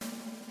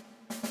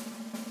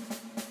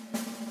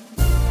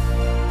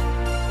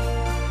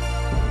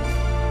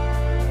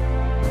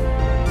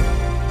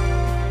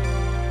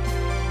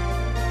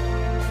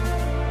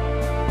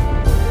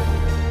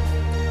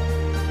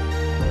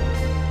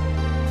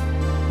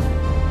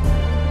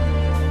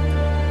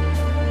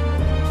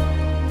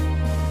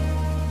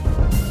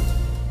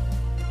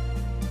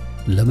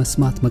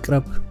ለመስማት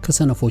መቅረብ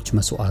ከሰነፎች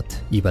መስዋዕት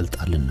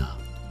ይበልጣልና።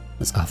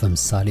 መጽሐፈ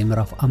ምሳሌ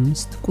ምዕራፍ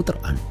 5 ቁጥር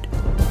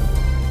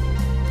 1።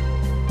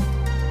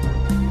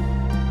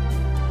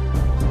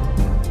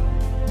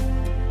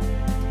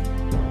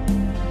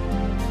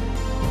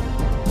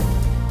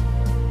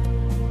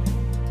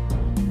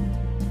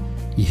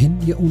 ይህን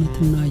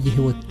የእውነትና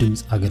የሕይወት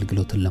ድምጽ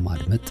አገልግሎትን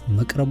ለማድመጥ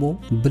መቅረቦ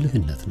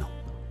ብልህነት ነው።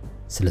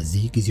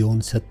 ስለዚህ ጊዜውን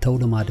ሰጥተው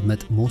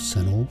ለማድመጥ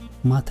መወሰኖ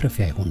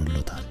ማትረፊያ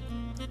ይሆንልዎታል።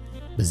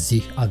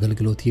 በዚህ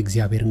አገልግሎት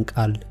የእግዚአብሔርን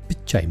ቃል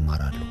ብቻ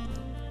ይማራሉ።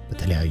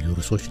 በተለያዩ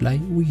ርዕሶች ላይ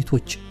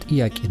ውይይቶች፣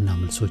 ጥያቄና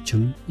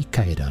መልሶችም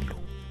ይካሄዳሉ።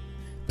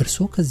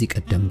 እርስዎ ከዚህ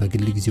ቀደም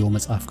በግል ጊዜው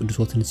መጽሐፍ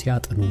ቅዱሶትን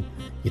ሲያጠኑ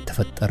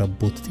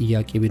የተፈጠረቦት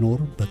ጥያቄ ቢኖር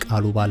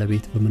በቃሉ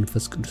ባለቤት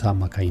በመንፈስ ቅዱስ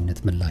አማካኝነት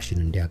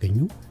ምላሽን እንዲያገኙ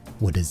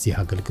ወደዚህ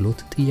አገልግሎት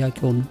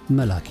ጥያቄውን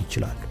መላክ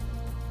ይችላሉ።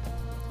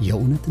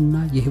 የእውነትና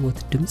የሕይወት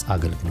ድምጽ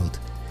አገልግሎት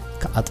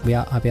ከአጥቢያ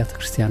አብያተ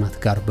ክርስቲያናት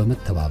ጋር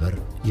በመተባበር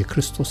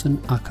የክርስቶስን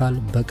አካል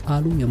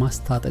በቃሉ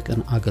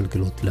የማስታጠቅን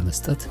አገልግሎት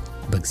ለመስጠት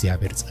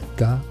በእግዚአብሔር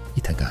ጸጋ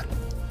ይተጋል።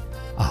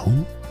 አሁን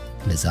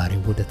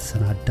ለዛሬው ወደ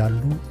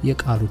ተሰናዳሉ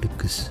የቃሉ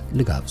ድግስ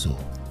ልጋብዞ።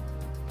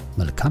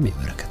 መልካም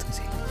የበረከት ጊዜ።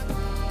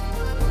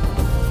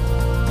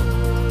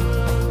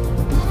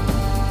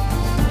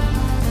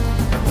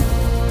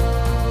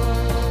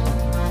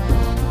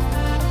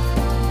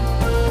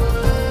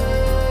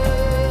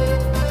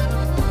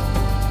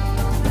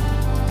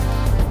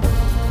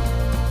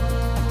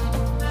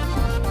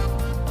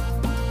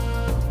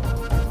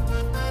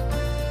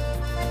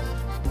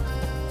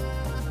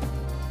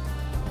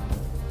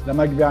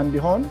 ለመግቢያ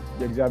እንዲሆን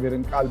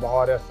የእግዚአብሔርን ቃል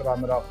በሐዋርያት ሥራ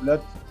ምዕራፍ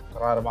 2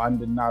 ቁጥር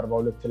 41 እና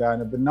 42 ላይ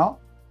አነብና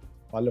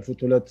ባለፉት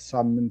 2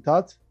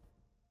 ሳምንታት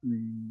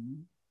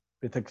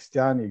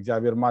ቤተክርስቲያን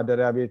የእግዚአብሔር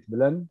ማደሪያ ቤት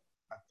ብለን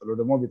ቀጥሎ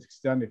ደግሞ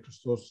ቤተክርስቲያን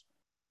የክርስቶስ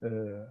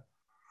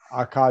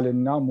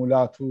አካልና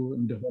ሙላቱ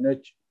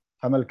እንደሆነች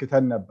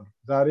ተመልክተን ነበር።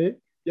 ዛሬ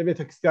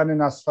የቤተክርስቲያንን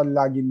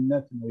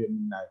አስፈላጊነት ነው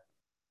የምናየው።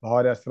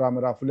 በሐዋርያት ሥራ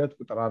ምዕራፍ 2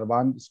 ቁጥር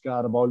 41 እስከ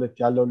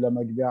 42 ያለውን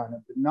ለመግቢያ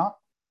አነብና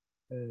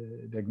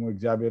ደግሞ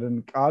እግዚአብሔርን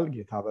ቃል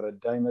ጌታ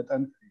በረዳኝ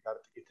መጠን ጋር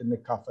ጥቂት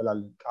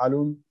እንካፈላለን።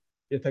 ቃሉን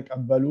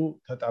የተቀበሉ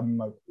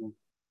ተጠመቁ።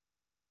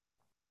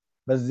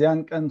 በዚያን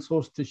ቀን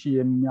 3000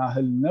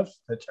 የሚያህል ነፍስ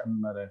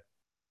ተጨመረ።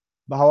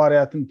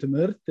 በሐዋርያትም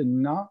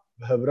ትምህርትና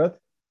በህብረት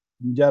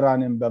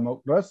እንጀራንም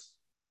በመቁረስ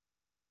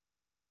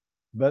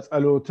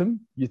በጸሎትም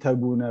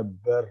ይተጉ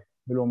ነበር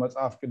ብሎ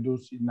መጽሐፍ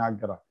ቅዱስ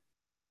ይናገራል።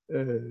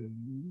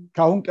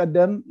 ካሁን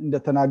ቀደም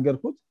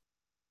እንደተናገርኩት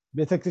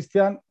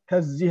ቤተክርስቲያን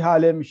ከዚህ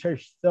ዓለም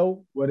ሸሽተው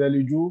ወደ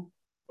ልጁ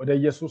ወደ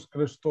ኢየሱስ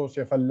ክርስቶስ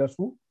የፈለሱ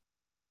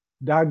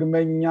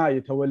ዳግመኛ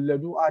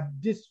የተወለዱ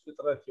አዲስ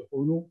ፍጥረት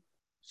የሆኑ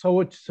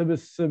ሰዎች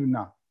ስብስብና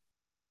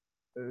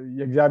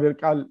የእግዚአብሔር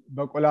ቃል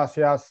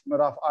በቆላስይስ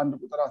ምዕራፍ 1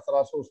 ቁጥር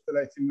 13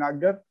 ላይ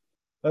ሲናገር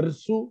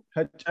እርሱ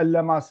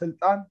ከጨለማ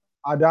ስልጣን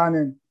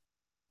አዳነን፣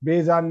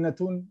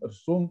 ቤዛነቱን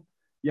እርሱም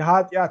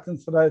የኃጢአትን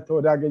ስርየት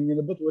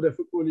ወዳገኘንበት ወደ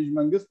ፍቅሩ ልጅ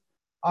መንግስት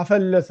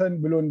አፈለሰን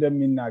ብሎ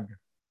እንደሚናገር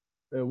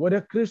ወደ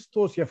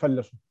ክርስቶስ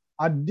የፈለሱ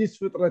አዲስ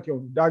ፍጥረት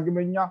የሆኑ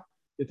ዳግመኛ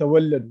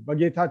የተወለዱ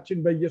በጌታችን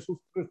በኢየሱስ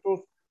ክርስቶስ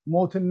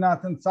ሞትና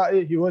ትንሣኤ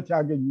ሕይወት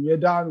ያገኙ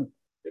የዳኑ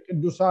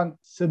የቅዱሳን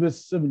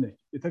ስብስብ ነች።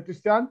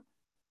 ቤተክርስቲያን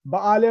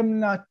በዓለም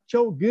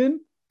ናቸው፣ ግን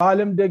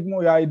በዓለም ደግሞ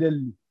ያይደሉ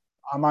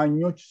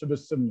አማኞች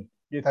ስብስብ ነች።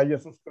 ጌታ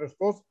ኢየሱስ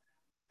ክርስቶስ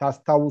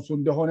ታስታውሱ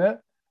እንደሆነ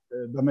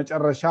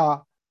በመጨረሻ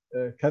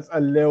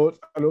ከጸለየው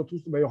ጸሎት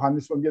ውስጥ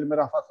በዮሐንስ ወንጌል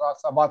ምዕራፍ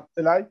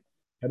 17 ላይ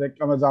ከደቀ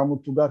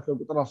መዛሙርቱ ጋር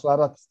ከቁጥር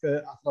 14 እስከ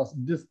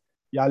 16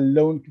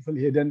 ያለውን ክፍል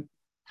ሄደን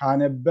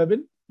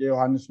ካነበብን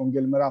የዮሐንስ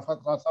ወንጌል ምዕራፍ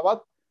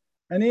 17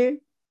 እኔ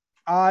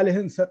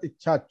ቃልህን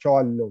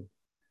ሰጥቻቸዋለሁ፣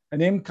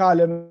 እኔም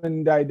ከዓለም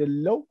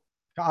እንዳይደለው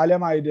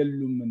ከዓለም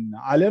አይደሉምና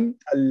ዓለም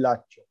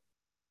ጠላቸው፣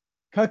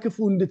 ከክፉ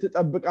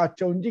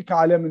እንድትጠብቃቸው እንጂ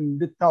ከዓለም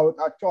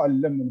እንድታወጣቸው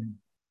አልለምንህም፣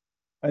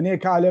 እኔ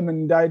ከዓለም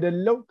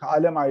እንዳይደለው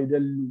ከዓለም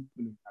አይደሉም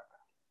ብሎ ይናገራል።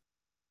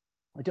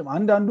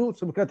 አንዳንዱ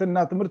ስብከትና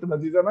ትምህርት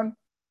በዚህ ዘመን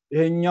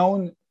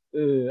ይሄኛውን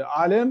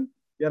ዓለም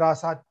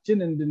የራሳችን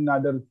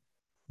እንድናደርግ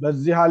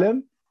በዚህ ዓለም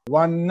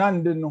ዋና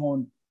እንድንሆን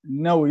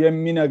ነው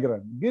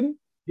የሚነግረን። ግን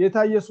ጌታ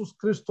ኢየሱስ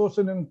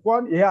ክርስቶስን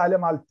እንኳን ይሄ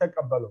ዓለም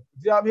አልተቀበለው።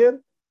 እግዚአብሔር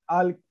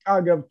አልቃ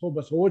ገብቶ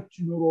በሰዎች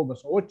ኑሮ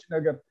በሰዎች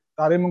ነገር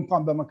ዛሬም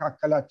እንኳን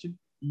በመካከላችን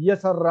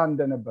እየሰራ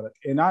እንደነበረ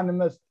ጤናን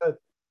መስጠት፣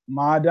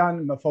 ማዳን፣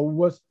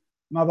 መፈወስ፣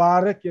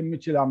 መባረክ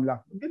የሚችል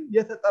አምላክ ግን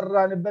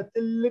የተጠራንበት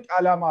ትልቅ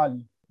ዓላማ አለ።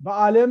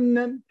 በዓለም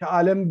ነን፣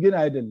 ከዓለም ግን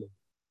አይደለም።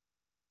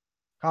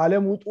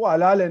 ከዓለም ውጡ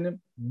አላለንም፣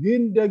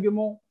 ግን ደግሞ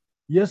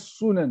የሱ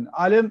ነን።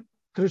 ዓለም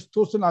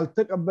ክርስቶስን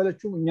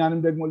አልተቀበለችውም፣ እኛንም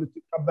ደግሞ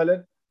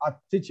ልትቀበለን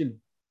አትችልም።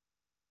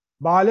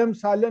 በዓለም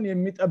ሳለን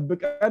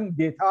የሚጠብቀን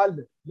ጌታ አለ።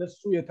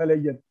 ለሱ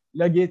የተለየን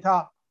ለጌታ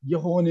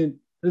የሆንን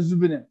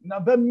ሕዝብ ነን እና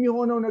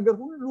በሚሆነው ነገር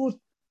ሁሉ ውስጥ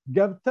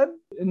ገብተን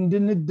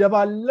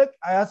እንድንደባለቅ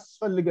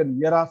አያስፈልገንም።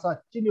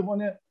 የራሳችን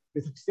የሆነ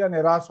ቤተክርስቲያን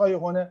የራሷ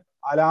የሆነ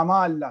ዓላማ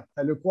አላት፣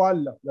 ተልእኮ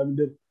አላት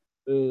ለምድር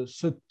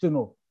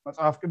ስትኖር።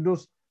 መጽሐፍ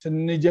ቅዱስ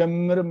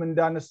ስንጀምርም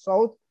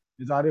እንዳነሳሁት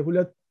የዛሬ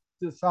 2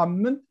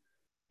 ሳምንት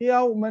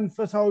ያው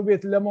መንፈሳዊ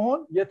ቤት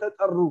ለመሆን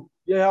የተጠሩ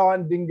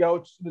የሕያዋን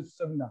ድንጋዮች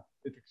ስብስብ ናት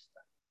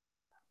ቤተክርስቲያን።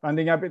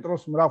 አንደኛ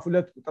ጴጥሮስ ምዕራፍ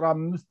 2 ቁጥር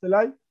 5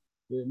 ላይ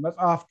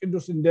መጽሐፍ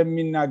ቅዱስ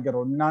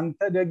እንደሚናገረው እናንተ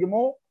ደግሞ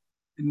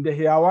እንደ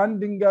ሕያዋን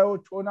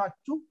ድንጋዮች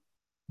ሆናችሁ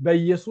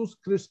በኢየሱስ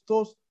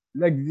ክርስቶስ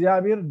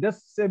ለእግዚአብሔር ደስ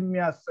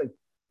የሚያሰኝ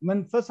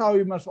መንፈሳዊ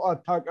መስዋዕት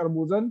ታቀርቡ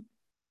ዘንድ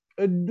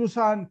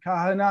ቅዱሳን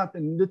ካህናት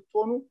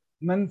እንድትሆኑ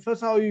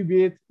መንፈሳዊ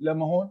ቤት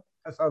ለመሆን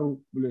ተሰሩ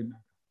ብሎ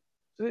ይናገራል።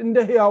 እንደ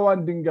ሕያዋን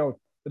ድንጋዮች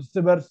እርስ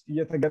በርስ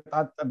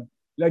እየተገጣጠመ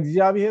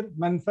ለእግዚአብሔር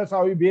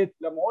መንፈሳዊ ቤት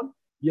ለመሆን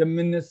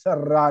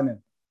የምንሰራ ነን።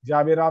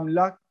 እግዚአብሔር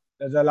አምላክ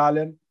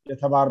ለዘላለም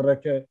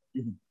የተባረከ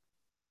ይሁን።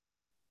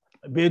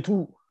 ቤቱ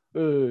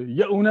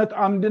የእውነት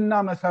አምድና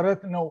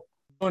መሰረት ነው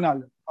ይሆናል።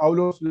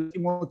 ጳውሎስ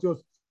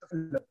ለጢሞቴዎስ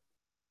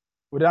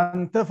ወደ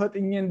አንተ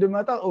ፈጥኜ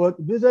እንድመጣ እወቅ፣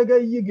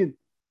 ብዘገይ ግን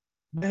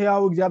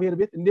በሕያው እግዚአብሔር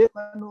ቤት እንዴት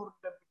መኖር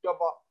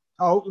እንደሚገባ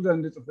ታውቅ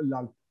ዘንድ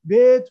ጽፍልሃለሁ።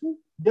 ቤቱ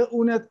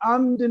የእውነት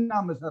አምድና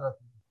መሰረት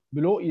ነው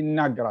ብሎ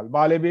ይናገራል።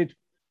 ባለቤቱ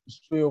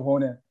እሱ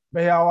የሆነ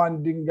በሕያዋን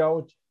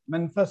ድንጋዮች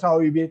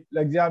መንፈሳዊ ቤት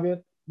ለእግዚአብሔር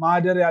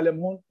ማደሪያ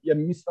ለመሆን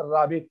የሚሰራ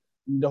ቤት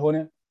እንደሆነ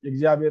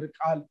የእግዚአብሔር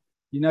ቃል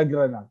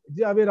ይነግረናል።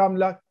 እግዚአብሔር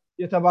አምላክ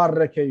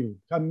የተባረከ ይሁን።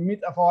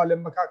 ከሚጠፋው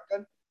ዓለም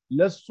መካከል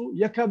ለሱ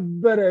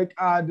የከበረ ዕቃ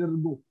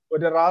አድርጎ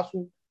ወደ ራሱ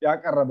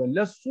ያቀረበ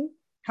ለሱ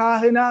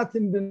ካህናት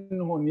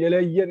እንድንሆን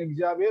የለየን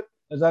እግዚአብሔር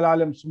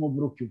ለዘላለም ስሙ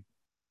ብሩክ ይሁን።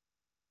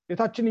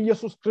 ጌታችን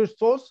ኢየሱስ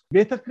ክርስቶስ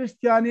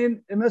ቤተክርስቲያንን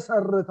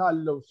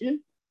እመሰርታለሁ ሲል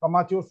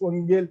በማቴዎስ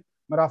ወንጌል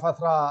ምዕራፍ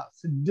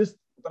 16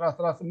 ቁጥር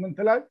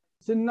 18 ላይ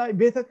ስናይ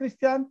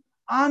ቤተክርስቲያን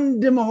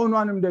አንድ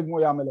መሆኗንም ደግሞ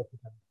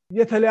ያመለክታል።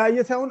 የተለያየ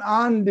ሳይሆን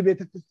አንድ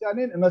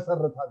ቤተክርስቲያንን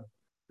እመሰርታለሁ።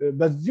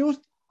 በዚህ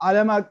ውስጥ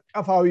ዓለም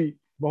አቀፋዊ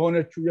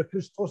በሆነችው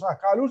የክርስቶስ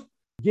አካል ውስጥ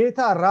ጌታ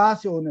ራስ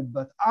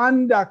የሆነበት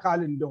አንድ አካል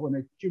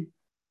እንደሆነችም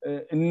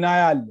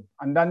እናያለን።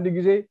 አንዳንድ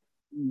ጊዜ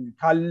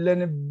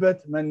ካለንበት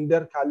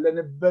መንደር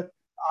ካለንበት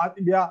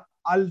አጥቢያ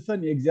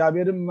አልፈን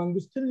የእግዚአብሔርን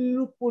መንግስት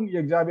ትልቁን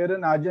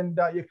የእግዚአብሔርን አጀንዳ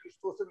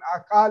የክርስቶስን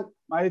አካል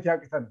ማየት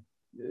ያቅተናል።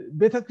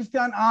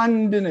 ቤተክርስቲያን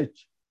አንድ ነች።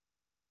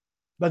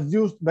 በዚህ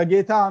ውስጥ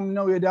በጌታ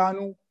አምነው የዳኑ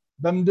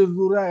በምድር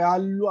ዙሪያ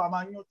ያሉ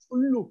አማኞች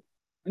ሁሉ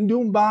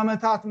እንዲሁም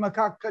በአመታት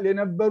መካከል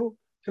የነበሩ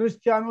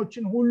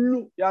ክርስቲያኖችን ሁሉ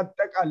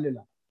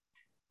ያጠቃልላል።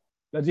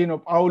 ለዚህ ነው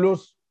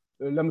ጳውሎስ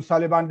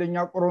ለምሳሌ በአንደኛ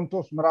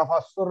ቆሮንቶስ ምዕራፍ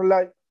 10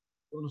 ላይ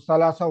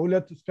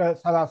 32 እስከ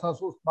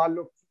 33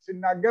 ባለው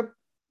ሲናገር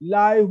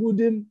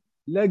ለአይሁድም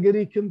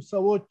ለግሪክም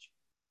ሰዎች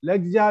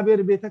ለእግዚአብሔር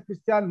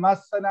ቤተክርስቲያን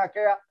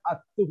ማሰናከያ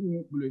አትሁኑ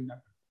ብሎ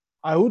ይናገራል።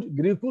 አይሁድ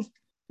ግሪክ ውስጥ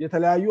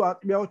የተለያዩ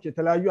አጥቢያዎች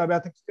የተለያዩ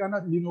አብያተ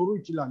ክርስቲያናት ሊኖሩ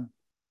ይችላሉ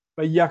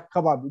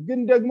በየአካባቢው፣ ግን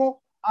ደግሞ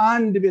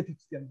አንድ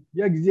ቤተክርስቲያን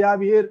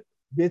የእግዚአብሔር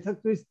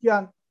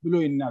ቤተክርስቲያን ብሎ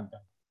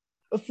ይናገራል።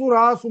 እሱ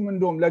ራሱም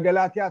እንደውም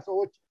ለገላትያ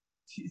ሰዎች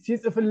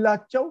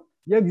ሲጽፍላቸው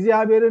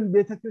የእግዚአብሔርን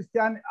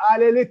ቤተክርስቲያን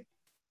አለልክ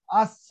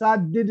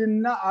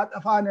አሳድድና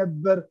አጠፋ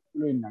ነበር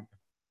ብሎ ይናገራል።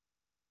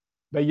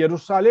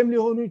 በኢየሩሳሌም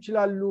ሊሆኑ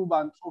ይችላሉ፣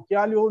 በአንጾኪያ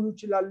ሊሆኑ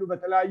ይችላሉ፣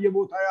 በተለያየ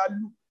ቦታ ያሉ፣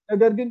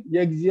 ነገር ግን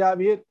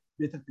የእግዚአብሔር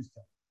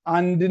ቤተክርስቲያን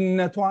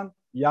አንድነቷን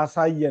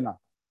ያሳየናል።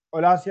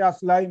 ቆላስይስ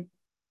ላይ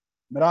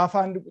ምዕራፍ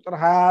 1 ቁጥር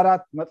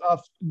 24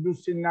 መጽሐፍ ቅዱስ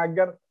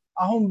ሲናገር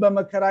አሁን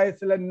በመከራዬ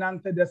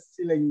ስለናንተ ደስ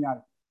ይለኛል፣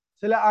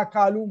 ስለ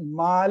አካሉ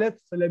ማለት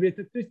ስለ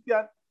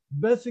ቤተክርስቲያን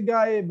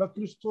በስጋዬ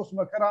በክርስቶስ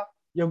መከራ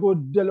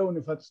የጎደለውን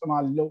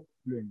እፈጽማለሁ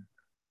ብሎ ይናገራል።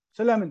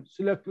 ስለምን?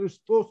 ስለ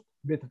ክርስቶስ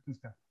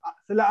ቤተክርስቲያን፣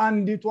 ስለ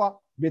አንዲቷ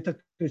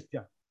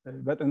ቤተክርስቲያን።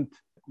 በጥንት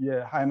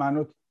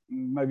የሃይማኖት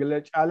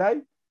መግለጫ ላይ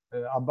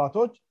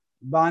አባቶች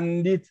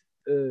በአንዲት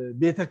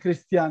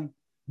ቤተክርስቲያን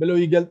ብለው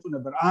ይገልጹ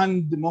ነበር።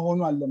 አንድ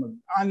መሆኗን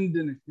ለመግለጽ አንድ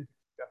ነች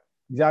ቤተክርስቲያን።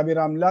 እግዚአብሔር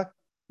አምላክ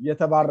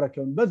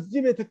የተባረከው በዚህ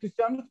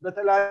ቤተክርስቲያን ውስጥ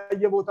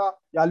በተለያየ ቦታ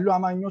ያሉ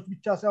አማኞች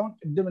ብቻ ሳይሆን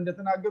ቅድም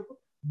እንደተናገርኩት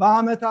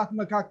በአመታት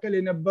መካከል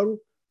የነበሩ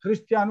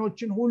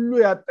ክርስቲያኖችን ሁሉ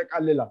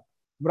ያጠቃልላል።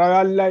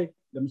 ዕብራውያን ላይ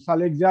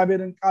ለምሳሌ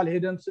እግዚአብሔርን ቃል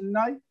ሄደን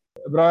ስናይ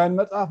ዕብራውያን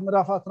መጽሐፍ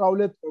ምዕራፍ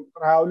 12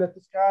 ቁጥር 22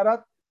 እስከ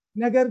 24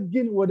 ነገር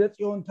ግን ወደ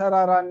ጽዮን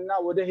ተራራና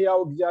ወደ ሕያው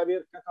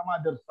እግዚአብሔር ከተማ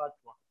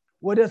ደርሳችኋል፣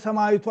 ወደ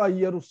ሰማይቷ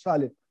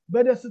ኢየሩሳሌም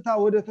በደስታ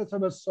ወደ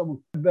ተሰበሰቡት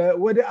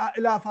ወደ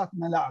አእላፋት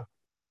መላእክት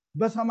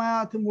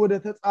በሰማያትም ወደ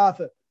ተጻፈ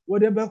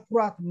ወደ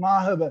በኩራት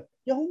ማህበር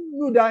የሁሉ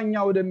ዳኛ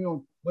ወደሚሆን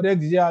ወደ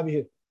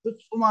እግዚአብሔር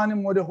ፍጹማንም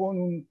ወደ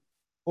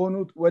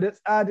ሆኑት ወደ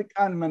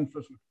ጻድቃን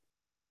መንፈሶች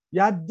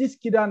የአዲስ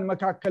ኪዳን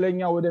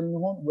መካከለኛ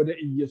ወደሚሆን ወደ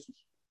ኢየሱስ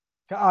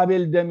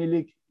ከአቤል ደም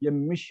ይልቅ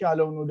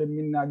የሚሻለውን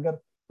ወደሚናገር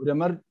ወደ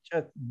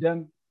መርጨት ደም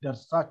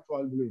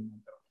ደርሳችኋል ብሎ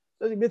ይናገራል።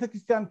 ስለዚህ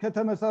ቤተክርስቲያን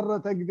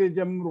ከተመሰረተ ጊዜ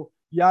ጀምሮ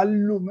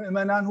ያሉ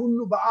ምዕመናን ሁሉ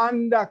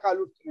በአንድ አካል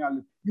ውስጥ ነው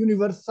ያሉት።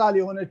 ዩኒቨርሳል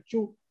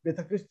የሆነችው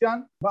ቤተክርስቲያን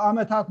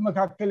በአመታት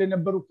መካከል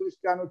የነበሩ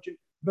ክርስቲያኖችን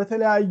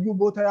በተለያዩ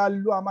ቦታ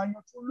ያሉ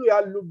አማኞች ሁሉ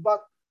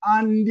ያሉባት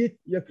አንዲት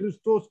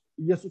የክርስቶስ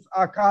ኢየሱስ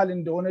አካል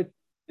እንደሆነች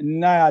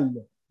እናያለን።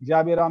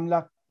 እግዚአብሔር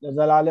አምላክ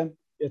ለዘላለም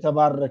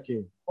የተባረከ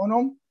ይሁን።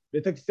 ሆኖም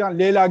ቤተክርስቲያን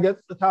ሌላ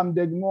ገጽታም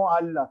ደግሞ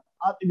አላት፣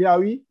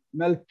 አጥቢያዊ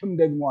መልክም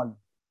ደግሞ አለ።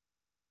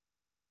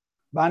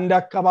 በአንድ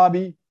አካባቢ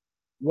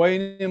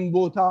ወይንም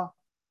ቦታ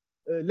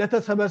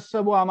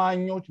ለተሰበሰቡ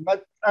አማኞች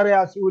መጠሪያ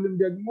ሲውልም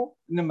ደግሞ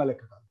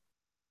እንመለከታለን።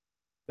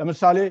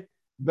 ለምሳሌ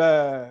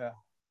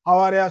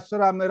ሐዋርያት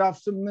ሥራ ምዕራፍ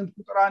 8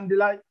 ቁጥር 1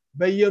 ላይ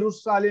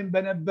በኢየሩሳሌም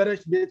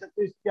በነበረች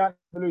ቤተክርስቲያን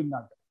ብሎ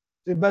ይናገራል።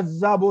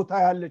 በዛ ቦታ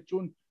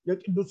ያለችውን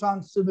የቅዱሳን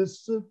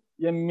ስብስብ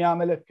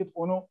የሚያመለክት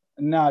ሆኖ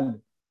እናያለን።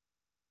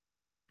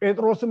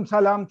 ጴጥሮስም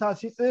ሰላምታ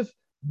ሲጽፍ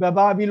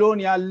በባቢሎን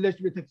ያለች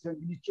ቤተክርስቲያን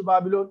ይህች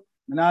ባቢሎን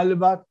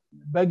ምናልባት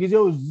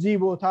በጊዜው እዚህ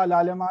ቦታ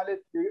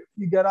ላለማለት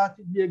ይገራት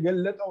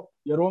የገለጠው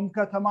የሮም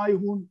ከተማ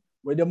ይሁን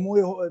ወይ ደግሞ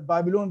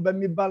ባቢሎን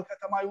በሚባል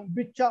ከተማ ይሁን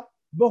ብቻ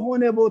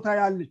በሆነ ቦታ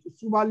ያለች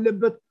እሱ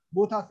ባለበት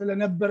ቦታ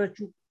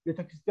ስለነበረችው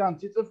ቤተክርስቲያን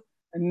ሲጽፍ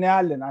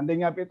እናያለን።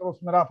 አንደኛ ጴጥሮስ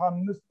ምዕራፍ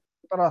 5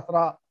 ቁጥር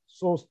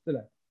 13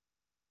 ላይ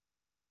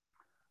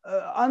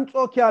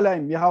አንጾኪያ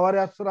ላይም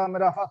የሐዋርያት ሥራ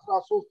ምዕራፍ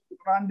 13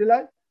 ቁጥር 1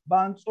 ላይ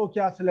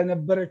በአንጾኪያ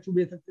ስለነበረችው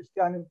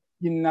ቤተክርስቲያን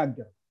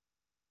ይናገራል።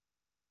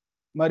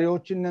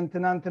 መሪዎችን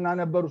እንትና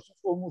ነበሩ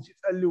ሲጾሙ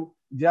ሲጸልዩ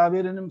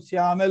እግዚአብሔርንም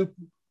ሲያመልኩ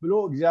ብሎ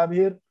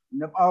እግዚአብሔር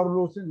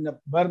ጳውሎስን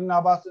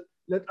በርናባስን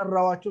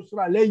ለጠራዋቸው ስራ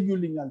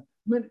ለዩልኛል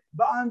ምን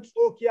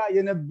በአንጾኪያ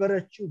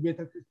የነበረችው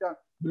ቤተክርስቲያን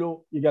ብሎ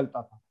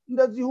ይገልጣታል።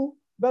 እንደዚሁ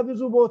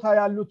በብዙ ቦታ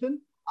ያሉትን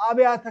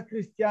አብያተ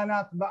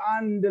ክርስቲያናት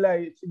በአንድ ላይ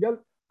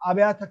ሲገልጥ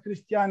አብያተ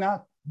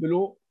ክርስቲያናት ብሎ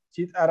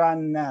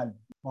ሲጠራናል።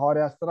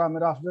 ሐዋርያት ሥራ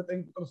ምዕራፍ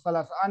 9 ቁጥር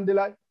 31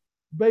 ላይ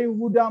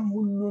በይሁዳም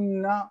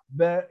ሁሉና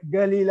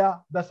በገሊላ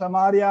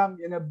በሰማርያም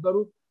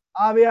የነበሩት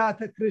አብያተ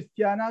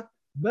ክርስቲያናት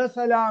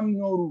በሰላም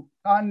ኖሩ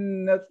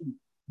ታነጹ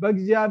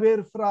በእግዚአብሔር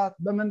ፍርሃት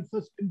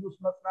በመንፈስ ቅዱስ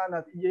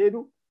መጽናናት እየሄዱ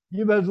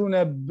ይበዙ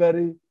ነበር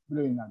ብሎ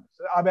ይናገራል።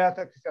 አብያተ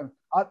ክርስቲያናት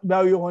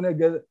አጥቢያዊ የሆነ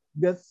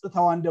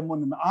ገጽታዋን ደግሞ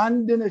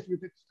አንድ ነች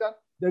ቤተክርስቲያን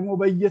ደግሞ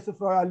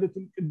በየስፍራው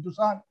ያሉትን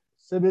ቅዱሳን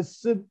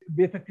ስብስብ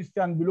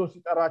ቤተክርስቲያን ብሎ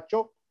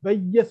ሲጠራቸው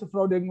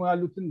በየስፍራው ደግሞ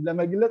ያሉትን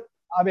ለመግለጽ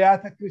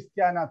አብያተ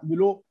ክርስቲያናት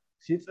ብሎ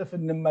ሲጽፍ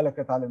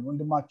እንመለከታለን።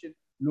 ወንድማችን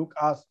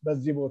ሉቃስ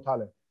በዚህ ቦታ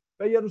ላይ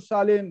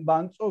በኢየሩሳሌም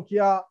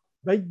በአንጾኪያ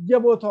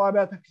በየቦታው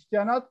አብያተ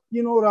ክርስቲያናት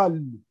ይኖራሉ።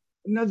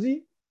 እነዚህ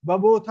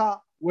በቦታ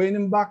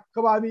ወይንም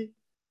በአካባቢ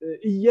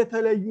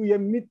እየተለዩ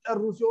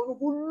የሚጠሩ ሲሆኑ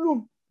ሁሉም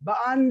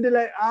በአንድ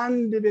ላይ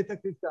አንድ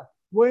ቤተክርስቲያን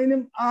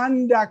ወይንም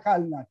አንድ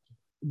አካል ናቸው።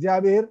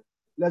 እግዚአብሔር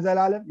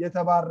ለዘላለም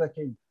የተባረከ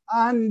ይሁን።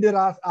 አንድ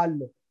ራስ አለ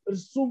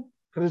እርሱም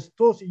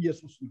ክርስቶስ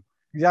ኢየሱስ ነው።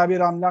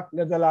 እግዚአብሔር አምላክ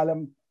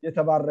ለዘላለም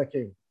የተባረከ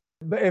ይሁን።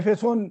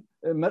 በኤፌሶን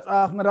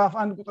መጽሐፍ ምዕራፍ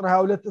 1 ቁጥር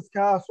 22 እስከ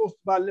 23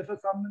 ባለፈ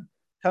ሳምንት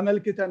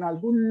ተመልክተናል።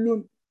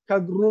 ሁሉን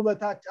ከእግሩ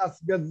በታች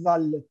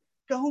አስገዛለት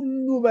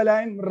ከሁሉ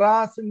በላይም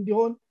ራስ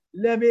እንዲሆን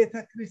ለቤተ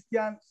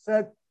ክርስቲያን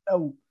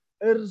ሰጠው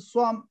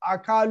እርሷም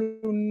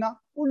አካሉና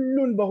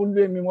ሁሉን በሁሉ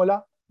የሚሞላ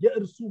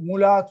የእርሱ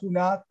ሙላቱ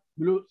ናት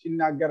ብሎ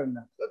ሲናገርና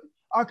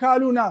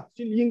አካሉ ናት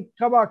ሲል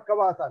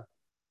ይንከባከባታል፣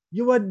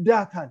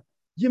 ይወዳታል፣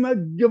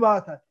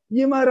 ይመግባታል፣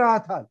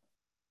 ይመራታል።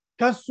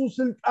 ከሱ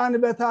ስልጣን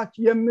በታች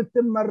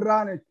የምትመራ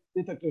ነች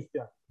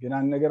ቤተክርስቲያን። ግን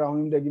አንድ ነገር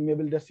አሁንም ደግሜ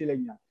ብል ደስ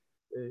ይለኛል።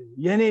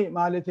 የኔ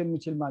ማለት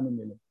የሚችል ማንም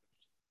የለም።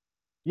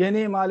 የኔ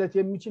ማለት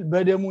የሚችል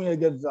በደሙ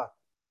የገዛ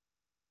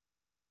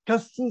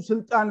ከሱ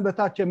ስልጣን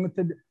በታች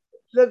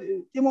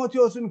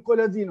ጢሞቴዎስን እኮ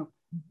ለዚህ ነው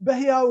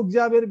በሕያው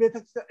እግዚአብሔር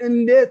ቤተክርስቲያን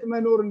እንዴት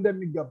መኖር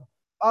እንደሚገባ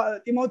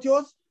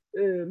ጢሞቴዎስ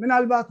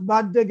ምናልባት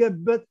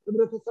ባደገበት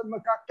ህብረተሰብ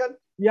መካከል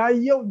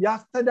ያየው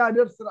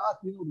ያስተዳደር ስርዓት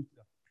ሊኖር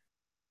ይችላል፣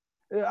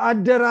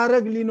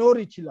 አደራረግ ሊኖር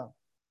ይችላል።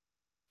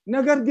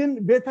 ነገር ግን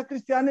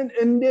ቤተክርስቲያንን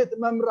እንዴት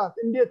መምራት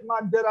እንዴት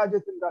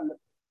ማደራጀት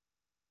እንዳለበት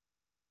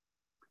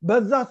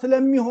በዛ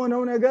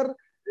ስለሚሆነው ነገር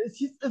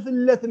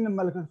ሲጽፍለት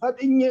እንመለከት።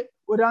 ፈጥኜ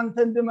ወደ አንተ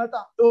እንድመጣ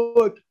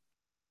እወቅ፣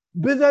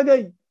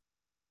 ብዘገይ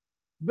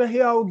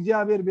በሕያው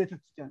እግዚአብሔር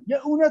ቤተክርስቲያን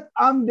የእውነት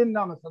አምድና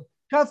መሰረት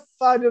ከፍ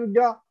አድርጋ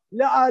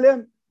ለዓለም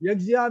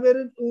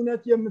የእግዚአብሔርን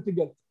እውነት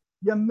የምትገልጽ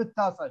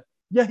የምታሳይ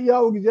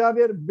የሕያው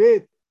እግዚአብሔር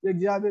ቤት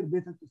የእግዚአብሔር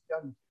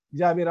ቤተክርስቲያን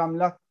እግዚአብሔር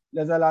አምላክ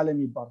ለዘላለም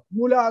ይባርክ።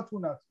 ሙላቱ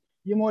ናት፣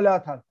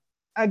 ይሞላታል፣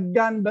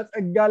 ጸጋን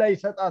በጸጋ ላይ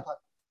ይሰጣታል፣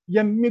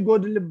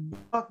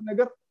 የሚጎድልባት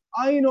ነገር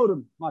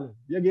አይኖርም ማለት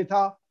ነው። የጌታ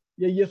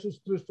የኢየሱስ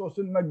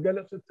ክርስቶስን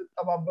መገለጥ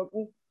ስትጠባበቁ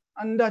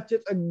አንዳች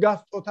ጸጋ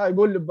ስጦታ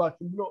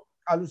አይጎልባችሁ ብሎ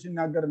ቃሉ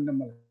ሲናገር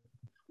እንመለከታለን።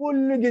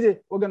 ሁሉ ጊዜ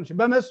ወገኖች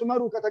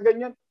በመስመሩ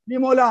ከተገኘን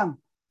ሊሞላን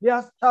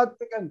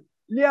ሊያስታጥቀን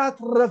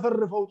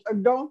ሊያትረፈርፈው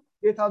ጸጋውን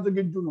ጌታ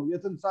ዝግጁ ነው።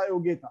 የትንሳኤው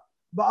ጌታ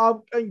በአብ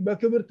ቀኝ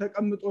በክብር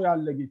ተቀምጦ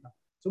ያለ ጌታ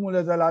ስሙ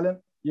ለዘላለም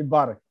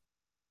ይባረክ።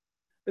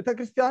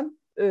 ቤተክርስቲያን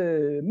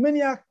ምን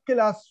ያክል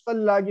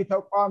አስፈላጊ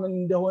ተቋም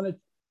እንደሆነች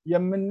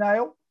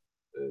የምናየው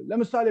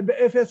ለምሳሌ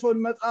በኤፌሶን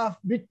መጽሐፍ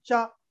ብቻ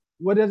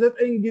ወደ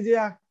 9 ጊዜ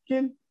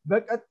ያክል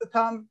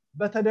በቀጥታም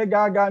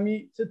በተደጋጋሚ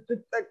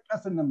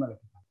ስትጠቀስ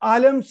እንመለከታለን።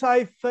 ዓለም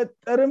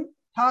ሳይፈጠርም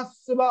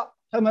ታስባ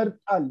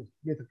ተመርጣለች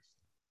ቤተክርስቲያን።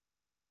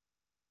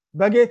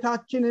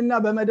 በጌታችንና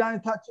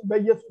በመድኃኒታችን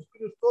በኢየሱስ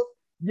ክርስቶስ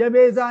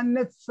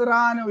የቤዛነት ስራ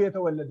ነው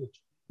የተወለደች።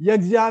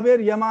 የእግዚአብሔር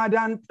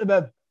የማዳን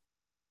ጥበብ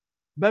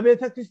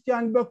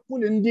በቤተክርስቲያን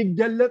በኩል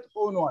እንዲገለጥ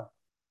ሆኗል።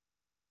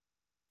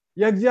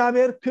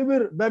 የእግዚአብሔር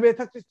ክብር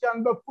በቤተክርስቲያን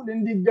በኩል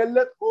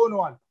እንዲገለጥ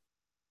ሆኗል።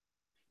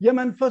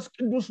 የመንፈስ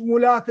ቅዱስ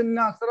ሙላትና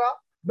ስራ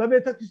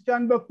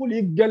በቤተክርስቲያን በኩል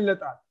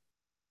ይገለጣል።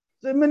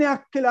 ምን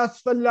ያክል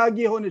አስፈላጊ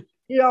የሆነች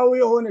ሕያው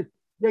የሆነች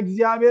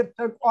የእግዚአብሔር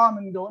ተቋም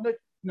እንደሆነች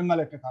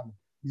እንመለከታለን።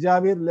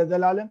 እግዚአብሔር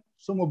ለዘላለም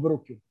ስሙ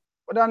ብሩክ ይሁን።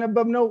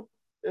 ወዳነበብነው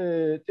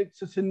ጥቅስ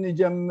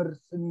ስንጀምር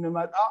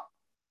ስንመጣ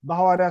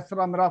በሐዋርያት ሥራ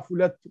ምዕራፍ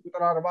 2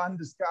 ቁጥር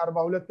 41 እስከ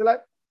 42 ላይ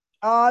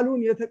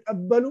ቃሉን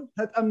የተቀበሉ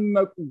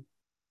ተጠመቁ፣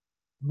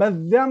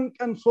 በዚያም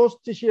ቀን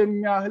 3000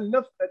 የሚያህል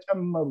ነፍስ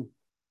ተጨመሩ፣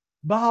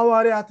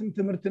 በሐዋርያትም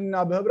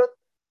ትምህርትና በህብረት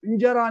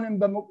እንጀራንም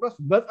በመቁረስ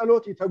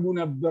በጸሎት ይተጉ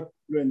ነበር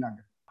ብሎ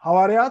ይናገራል።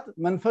 ሐዋርያት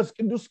መንፈስ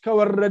ቅዱስ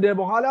ከወረደ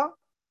በኋላ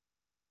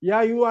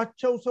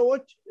ያዩዋቸው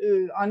ሰዎች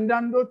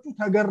አንዳንዶቹ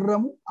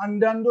ተገረሙ፣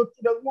 አንዳንዶቹ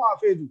ደግሞ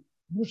አፌዙ።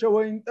 ሙሸ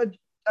ወይን ጠጅ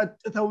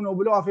ጠጥተው ነው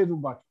ብለው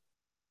አፌዙባቸው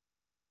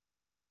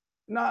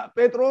እና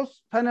ጴጥሮስ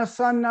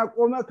ተነሳና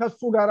ቆመ፣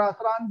 ከሱ ጋር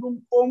 11ዱም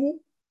ቆሙ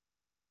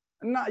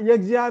እና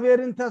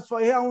የእግዚአብሔርን ተስፋ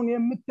ይሄውን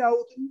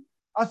የምታዩትን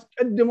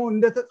አስቀድሞ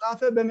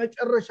እንደተጻፈ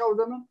በመጨረሻው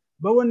ዘመን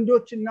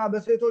በወንዶችና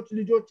በሴቶች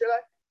ልጆች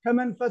ላይ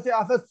ከመንፈሴ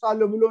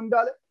አፈሳለሁ ብሎ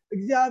እንዳለ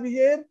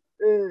እግዚአብሔር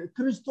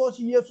ክርስቶስ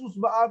ኢየሱስ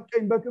በአብ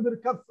ቀኝ በክብር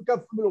ከፍ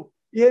ከፍ ብሎ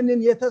ይሄንን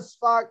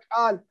የተስፋ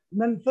ቃል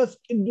መንፈስ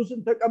ቅዱስን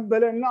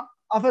ተቀበለና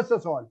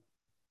አፈሰሰዋል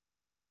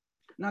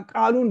እና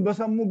ቃሉን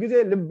በሰሙ ጊዜ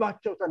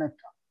ልባቸው ተነካ።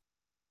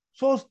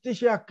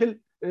 3000 ያክል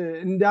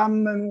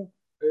እንዳመኑ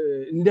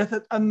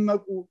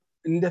እንደተጠመቁ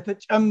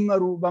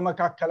እንደተጨመሩ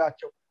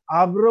በመካከላቸው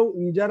አብረው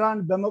እንጀራን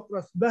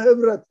በመቁረስ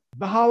በህብረት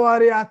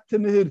በሐዋርያት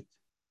ትምህርት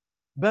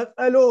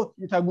በጸሎት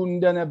ይተጉ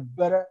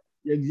እንደነበረ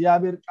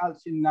የእግዚአብሔር ቃል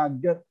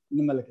ሲናገር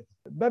እንመለከታለን።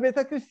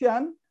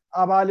 በቤተክርስቲያን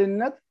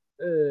አባልነት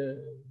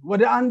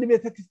ወደ አንድ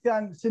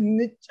ቤተክርስቲያን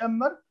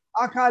ስንጨመር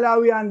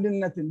አካላዊ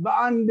አንድነትን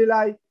በአንድ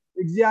ላይ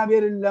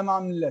እግዚአብሔርን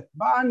ለማምለክ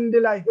በአንድ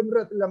ላይ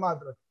ህብረት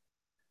ለማድረግ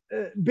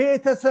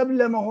ቤተሰብ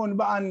ለመሆን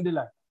በአንድ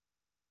ላይ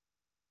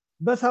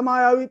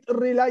በሰማያዊ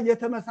ጥሪ ላይ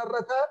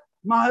የተመሰረተ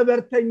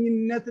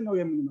ማህበርተኝነት ነው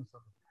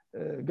የምንመሰረተው።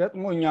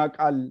 ገጥሞኛ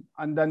ቃል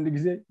አንዳንድ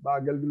ጊዜ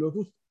በአገልግሎት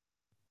ውስጥ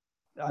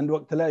አንድ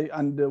ወቅት ላይ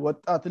አንድ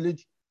ወጣት ልጅ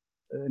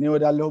እኔ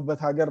ወዳለሁበት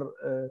ሀገር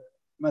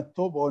መጥቶ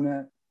በሆነ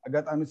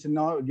አጋጣሚ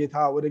ስናወራ ጌታ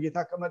ወደ ጌታ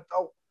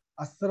ከመጣው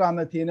 10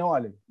 ዓመቴ ነው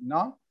አለኝ እና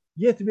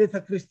የት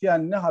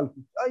ቤተክርስቲያን ነህ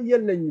አልኩት።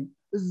 አየለኝም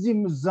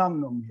እዚህም እዛም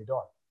ነው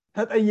የሚሄደው።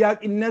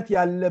 ተጠያቂነት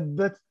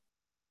ያለበት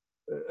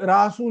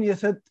ራሱን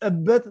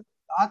የሰጠበት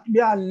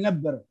አጥቢያ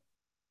አልነበረም።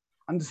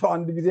 አንድ ሰው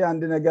አንድ ጊዜ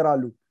አንድ ነገር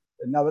አሉ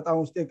እና በጣም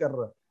ውስጥ የቀረ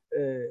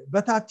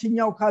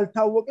በታችኛው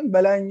ካልታወቅን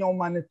በላይኛው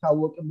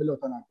ማንታወቅን ብለው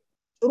ተናገሩ።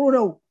 ጥሩ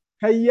ነው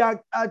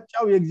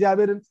ከያቃጫው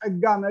የእግዚአብሔርን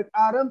ጸጋ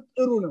መቃረም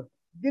ጥሩ ነው፣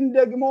 ግን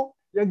ደግሞ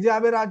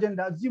የእግዚአብሔር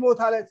አጀንዳ እዚህ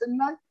ቦታ ላይ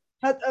ስናይ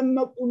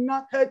ተጠመቁና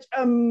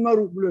ተጨመሩ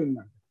ብሎ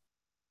ይናገራል።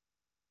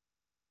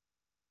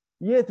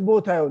 የት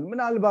ቦታ ይሆን?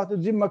 ምናልባት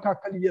እዚህ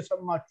መካከል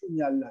እየሰማችሁኝ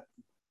ያላችሁ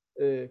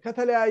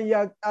ከተለያየ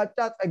አቅጣጫ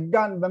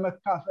ጸጋን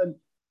በመካፈል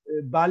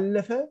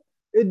ባለፈ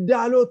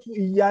እዳሎቱ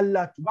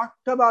እያላችሁ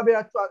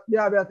በአካባቢያችሁ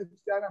አጥቢያት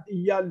ክርስቲያናት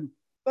እያሉ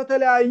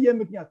በተለያየ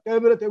ምክንያት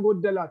ከህብረት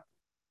የጎደላችሁ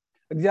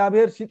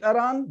እግዚአብሔር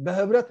ሲጠራን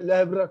በህብረት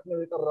ለህብረት ነው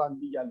የጠራን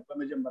ይያለው።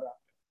 በመጀመሪያ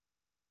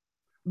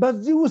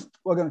በዚህ ውስጥ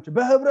ወገኖች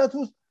በህብረት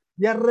ውስጥ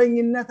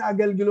የረኝነት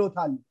አገልግሎት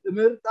አለ፣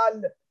 ትምህርት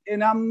አለ፣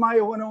 ጤናማ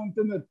የሆነውን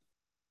ትምህርት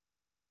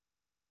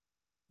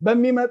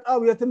በሚመጣው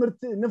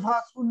የትምህርት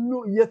ንፋስ ሁሉ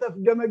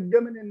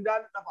እየተፍገመገምን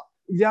እንዳንጠፋ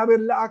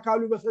እግዚአብሔር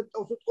ለአካሉ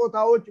በሰጠው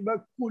ስጦታዎች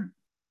በኩል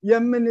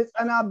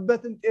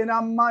የምንጸናበትን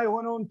ጤናማ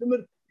የሆነውን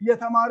ትምህርት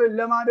እየተማርን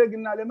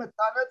ለማደግና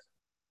ለመታነጽ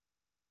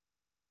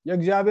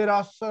የእግዚአብሔር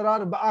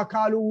አሰራር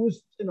በአካሉ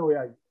ውስጥ ነው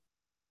ያለው።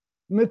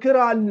 ምክር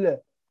አለ፣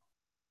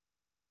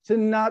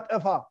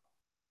 ስናጠፋ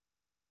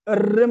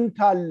እርምት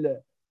አለ።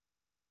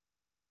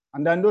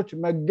 አንዳንዶች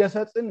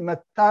መገሰጽን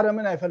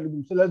መታረምን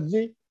አይፈልጉም፣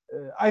 ስለዚህ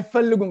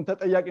አይፈልጉም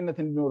ተጠያቂነት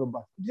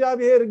እንዲኖርባቸው።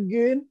 እግዚአብሔር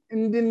ግን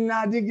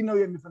እንድናድግ ነው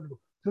የሚፈልገው።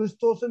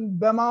 ክርስቶስን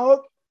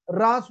በማወቅ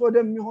ራስ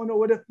ወደሚሆነው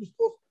ወደ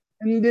ክርስቶስ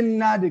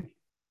እንድናድግ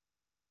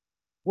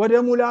ወደ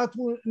ሙላቱ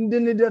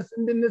እንድንደርስ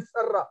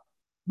እንድንሰራ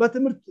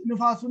በትምህርት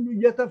ንፋስ ሁሉ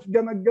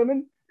እየተፍገመገምን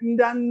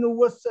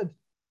እንዳንወሰድ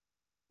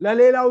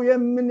ለሌላው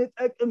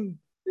የምንጠቅም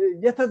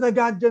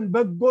የተዘጋጀን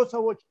በጎ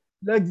ሰዎች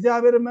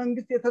ለእግዚአብሔር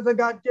መንግስት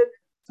የተዘጋጀን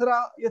ስራ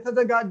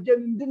የተዘጋጀን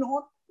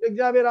እንድንሆን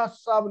የእግዚአብሔር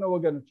ሐሳብ ነው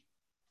ወገኖች።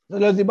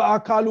 ስለዚህ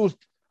በአካል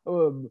ውስጥ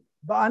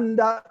በአንድ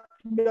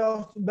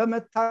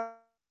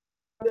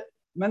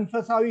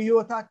መንፈሳዊ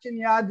ህይወታችን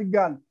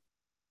ያድጋል።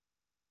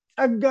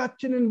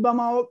 ጸጋችንን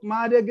በማወቅ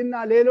ማደግና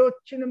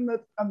ሌሎችንም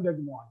መጥቀም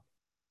ደግሞዋል።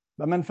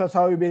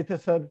 በመንፈሳዊ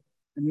ቤተሰብ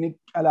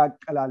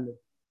እንቀላቀላለን።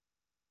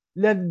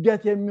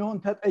 ለእድገት የሚሆን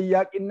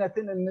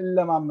ተጠያቂነትን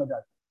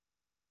እንለማመዳለን።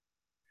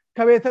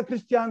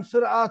 ከቤተክርስቲያን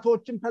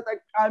ስርዓቶችም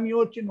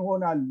ተጠቃሚዎች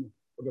እንሆናለን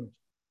ወገኖች።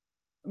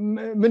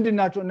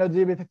 ምንድናቸው እነዚህ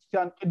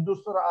የቤተክርስቲያን ቅዱስ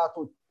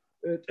ስርዓቶች?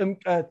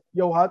 ጥምቀት፣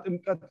 የውሃ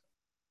ጥምቀት፣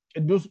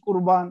 ቅዱስ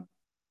ቁርባን፣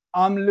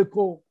 አምልኮ፣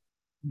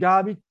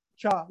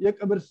 ጋብቻ፣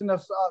 የቀብር ስነ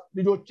ስርዓት፣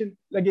 ልጆችን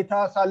ለጌታ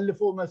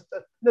አሳልፎ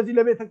መስጠት። እነዚህ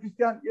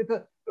ለቤተክርስቲያን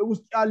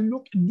ውስጥ ያሉ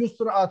ቅዱስ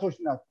ስርዓቶች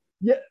ናቸው።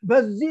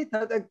 በዚህ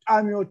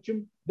ተጠቃሚዎችም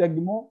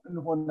ደግሞ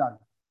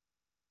እንሆናለን።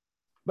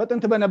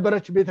 በጥንት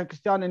በነበረች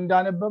ቤተክርስቲያን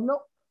እንዳነበብነው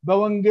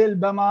በወንጌል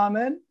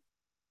በማመን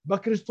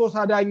በክርስቶስ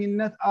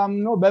አዳኝነት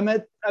አምኖ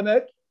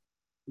በመጠመቅ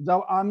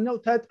ዛው አምነው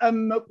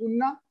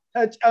ተጠመቁና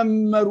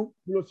ተጨመሩ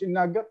ብሎ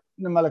ሲናገር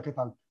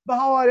እንመለከታለን።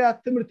 በሐዋርያት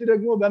ትምህርት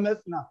ደግሞ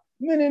በመጽናት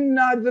ምን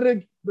እናድርግ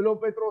ብሎ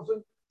ጴጥሮስን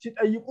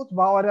ሲጠይቁት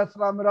በሐዋርያት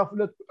ሥራ ምዕራፍ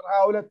 2 ቁጥር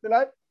 22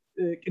 ላይ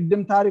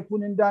ቅድም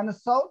ታሪኩን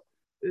እንዳነሳው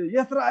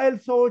የእስራኤል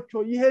ሰዎች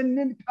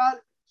ይሄንን ቃል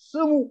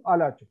ስሙ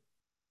አላቸው።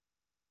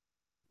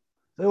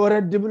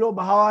 ወረድ ብሎ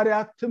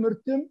በሐዋርያት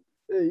ትምህርትም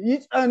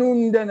ይጸኑ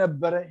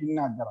እንደነበረ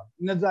ይናገራል።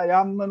 እነዛ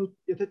ያመኑት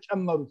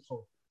የተጨመሩት ሰው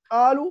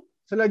ቃሉ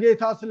ስለ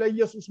ጌታ ስለ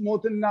ኢየሱስ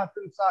ሞትና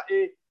ትንሣኤ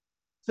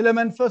ስለ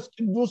መንፈስ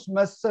ቅዱስ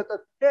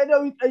መሰጠት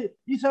ሄደው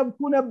ይሰብኩ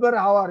ነበር።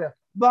 ሐዋርያት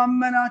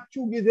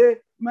ባመናችሁ ጊዜ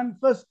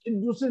መንፈስ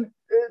ቅዱስን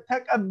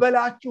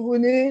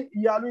ተቀበላችሁን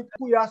እያሉ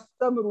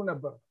ያስተምሩ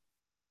ነበር።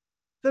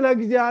 ስለ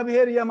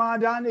እግዚአብሔር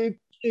የማዳን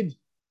እቅድ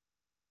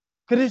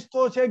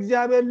ክርስቶስ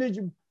የእግዚአብሔር ልጅ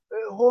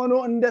ሆኖ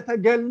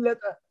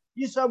እንደተገለጠ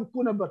ይሰብኩ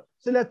ነበር።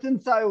 ስለ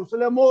ትንሣኤው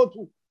ስለ ሞቱ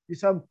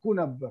ይሰብኩ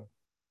ነበር።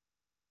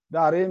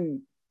 ዛሬም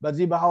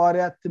በዚህ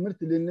በሐዋርያት ትምህርት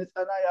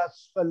ልንጸና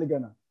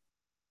ያስፈልገናል።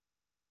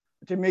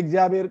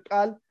 የእግዚአብሔር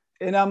ቃል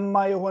ጤናማ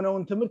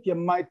የሆነውን ትምህርት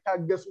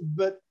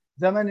የማይታገሱበት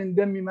ዘመን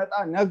እንደሚመጣ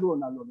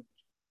ነግሮናል።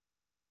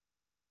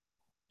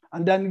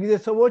 አንዳንድ ጊዜ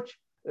ሰዎች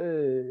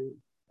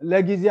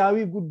ለጊዜያዊ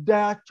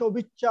ጉዳያቸው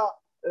ብቻ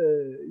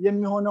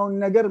የሚሆነውን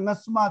ነገር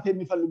መስማት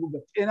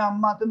የሚፈልጉበት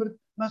ጤናማ ትምህርት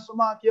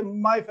መስማት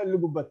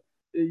የማይፈልጉበት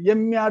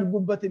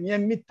የሚያድጉበትን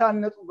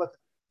የሚታነጹበት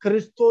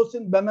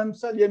ክርስቶስን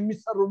በመምሰል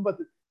የሚሰሩበት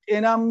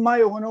ጤናማ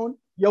የሆነውን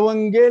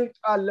የወንጌል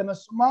ቃል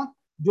ለመስማት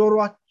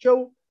ጆሮአቸው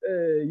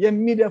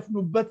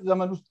የሚደፍኑበት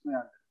ዘመን ውስጥ ነው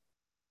ያለው።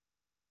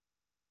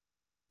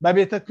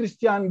 በቤተ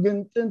ክርስቲያን ግን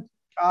ጥንት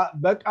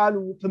በቃሉ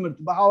ትምህርት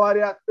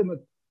በሐዋርያት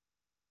ትምህርት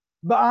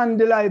በአንድ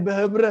ላይ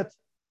በህብረት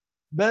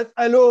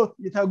በጸሎት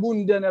ይተጉ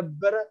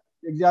እንደነበረ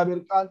የእግዚአብሔር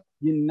ቃል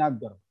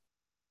ይናገራል።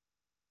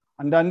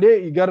 አንዳንዴ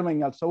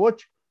ይገርመኛል ሰዎች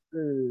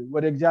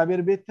ወደ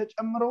እግዚአብሔር ቤት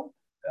ተጨምረው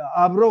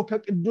አብረው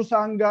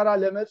ከቅዱሳን ጋራ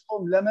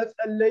ለመጾም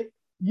ለመጸለይ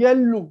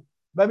የሉ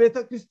በቤተ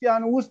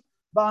ክርስቲያን ውስጥ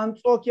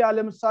በአንጾኪያ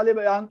ለምሳሌ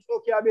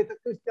በአንጾኪያ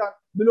ቤተክርስቲያን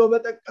ብሎ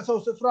በተጠቀሰው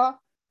ስፍራ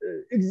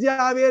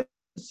እግዚአብሔር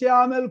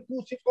ሲያመልኩ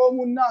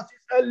ሲጾሙና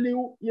ሲጸልዩ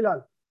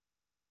ይላል።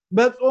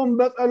 በጾም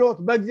በጸሎት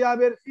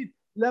በእግዚአብሔር ፊት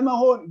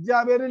ለመሆን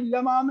እግዚአብሔርን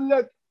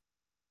ለማምለክ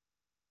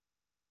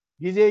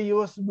ጊዜ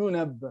ይወስዱ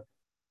ነበር።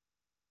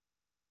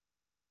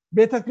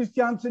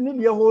 ቤተክርስቲያን ስንል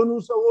የሆኑ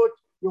ሰዎች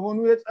የሆኑ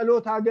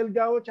የጸሎት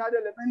አገልጋዮች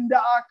አይደለም። እንደ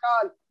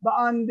አካል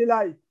በአንድ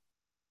ላይ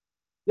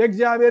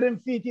የእግዚአብሔርን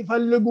ፊት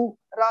ይፈልጉ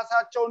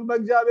ራሳቸውን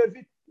በእግዚአብሔር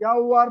ፊት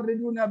ያዋርዱ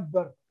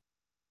ነበር።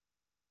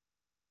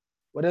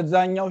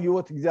 ወደዛኛው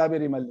ህይወት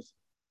እግዚአብሔር ይመልስ።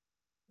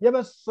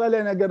 የበሰለ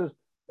ነገር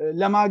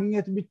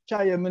ለማግኘት ብቻ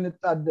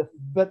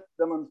የምንጣደፍበት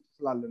ዘመን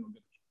ስላለ ነው።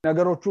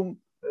 ነገሮቹም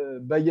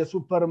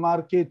በየሱፐር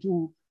ማርኬቱ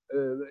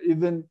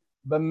ኢቭን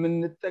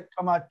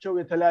በምንጠቀማቸው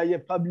የተለያየ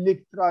ፐብሊክ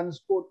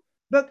ትራንስፖርት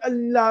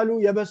በቀላሉ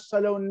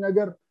የበሰለውን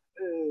ነገር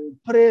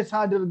ፕሬስ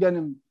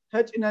አድርገንም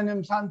ተጭነንም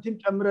ሳንቲም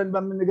ጨምረን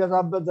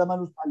በምንገዛበት ዘመን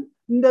ውስጥ አለ።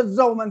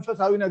 እንደዛው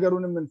መንፈሳዊ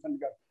ነገሩንም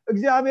እንፈልጋለን።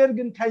 እግዚአብሔር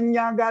ግን ከኛ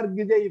ጋር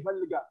ጊዜ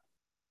ይፈልጋል።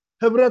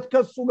 ህብረት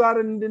ከሱ ጋር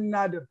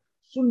እንድናድር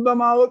እሱን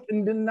በማወቅ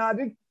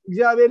እንድናድግ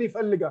እግዚአብሔር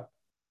ይፈልጋል።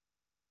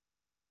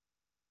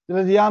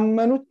 ስለዚህ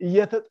ያመኑት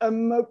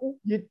እየተጠመቁ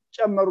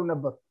ይጨመሩ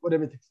ነበር ወደ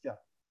ቤተክርስቲያን።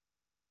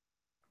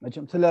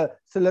 መቼም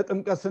ስለ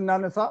ጥምቀት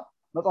ስናነሳ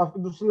መጽሐፍ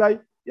ቅዱስ ላይ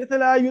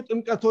የተለያዩ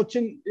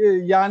ጥምቀቶችን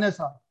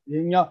ያነሳል።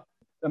 ይሄኛ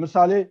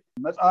ለምሳሌ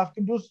መጽሐፍ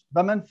ቅዱስ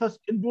በመንፈስ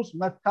ቅዱስ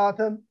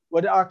መታተም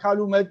ወደ አካሉ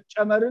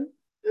መጨመርን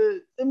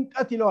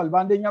ጥምቀት ይለዋል።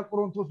 በአንደኛ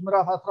ቆሮንቶስ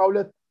ምዕራፍ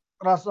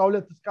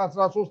 12 እስከ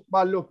 13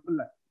 ባለው ክፍል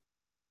ላይ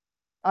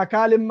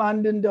አካልም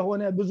አንድ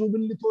እንደሆነ ብዙ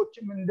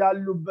ብልቶችም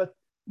እንዳሉበት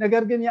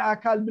ነገር ግን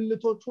የአካል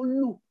ብልቶች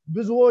ሁሉ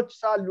ብዙዎች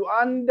ሳሉ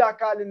አንድ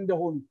አካል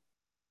እንደሆኑ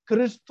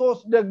ክርስቶስ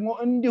ደግሞ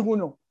እንዲሁ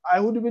ነው።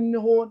 አይሁድ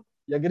ብንሆን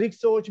የግሪክ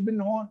ሰዎች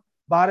ብንሆን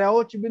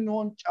ባሪያዎች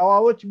ብንሆን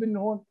ጨዋዎች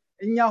ብንሆን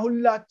እኛ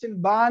ሁላችን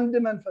በአንድ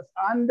መንፈስ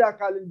አንድ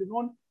አካል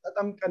እንድንሆን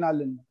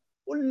ተጠምቀናልና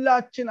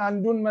ሁላችን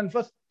አንዱን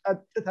መንፈስ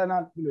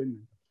ጠጥተናል ብሎ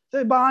ይናገራል።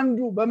 በአንዱ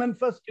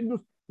በመንፈስ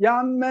ቅዱስ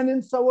ያመንን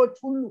ሰዎች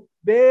ሁሉ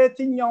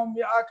በየትኛውም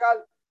የአካል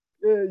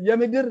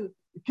የምድር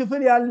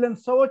ክፍል ያለን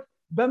ሰዎች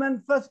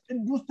በመንፈስ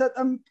ቅዱስ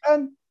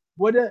ተጠምቀን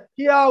ወደ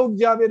ሕያው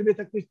እግዚአብሔር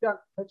ቤተክርስቲያን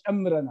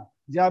ተጨምረናል።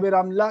 እግዚአብሔር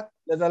አምላክ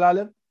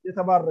ለዘላለም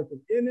የተባረከ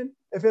ይሁን።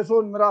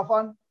 ኤፌሶን ምዕራፍ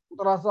 1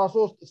 ቁጥር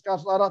 13 እስከ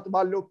 14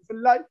 ባለው ክፍል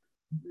ላይ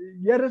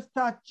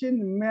የርስታችን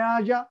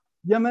መያዣ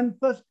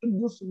የመንፈስ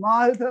ቅዱስ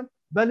ማህተም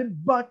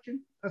በልባችን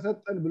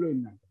ተሰጠን ብሎ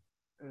ይናገራል።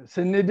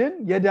 ስንድን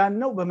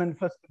የዳነው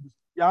በመንፈስ ቅዱስ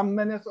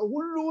ያመነ ሰው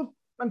ሁሉ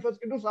መንፈስ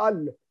ቅዱስ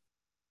አለ።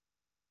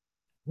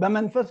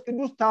 በመንፈስ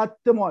ቅዱስ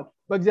ታትሟል።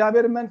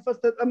 በእግዚአብሔር መንፈስ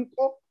ተጠምቆ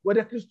ወደ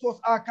ክርስቶስ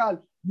አካል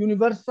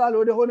ዩኒቨርሳል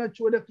ወደ ሆነች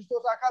ወደ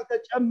ክርስቶስ አካል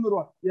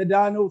ተጨምሯል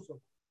የዳነው ሰው።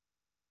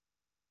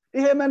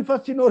 ይሄ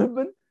መንፈስ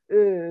ሲኖርብን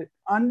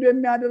አንዱ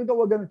የሚያደርገው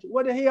ወገኖች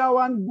ወደ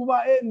ሕያዋን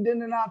ጉባኤ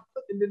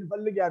እንድንናፍቅ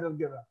እንድንፈልግ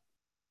ያደርጋል።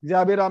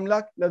 እግዚአብሔር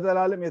አምላክ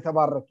ለዘላለም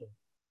የተባረከ።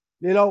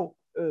 ሌላው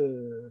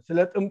ስለ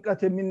ጥምቀት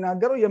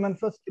የሚናገረው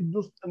የመንፈስ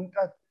ቅዱስ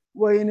ጥምቀት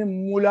ወይንም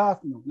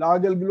ሙላት ነው።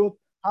 ለአገልግሎት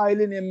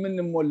ኃይልን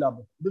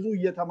የምንሞላበት ብዙ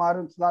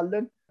እየተማርን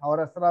ስላለን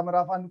ሐዋርያት ሥራ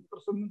ምዕራፍ 1 ቁጥር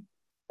 8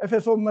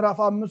 ኤፌሶን ምዕራፍ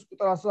 5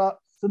 ቁጥር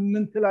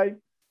 18 ላይ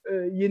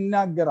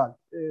ይናገራል።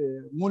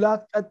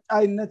 ሙላት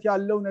ቀጣይነት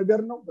ያለው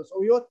ነገር ነው በሰው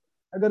ህይወት።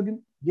 ነገር ግን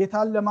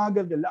ጌታን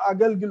ለማገልገል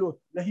ለአገልግሎት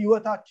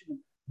ለህይወታችን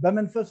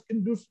በመንፈስ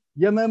ቅዱስ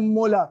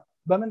የመሞላት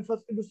በመንፈስ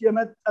ቅዱስ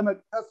የመጠመቅ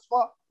ተስፋ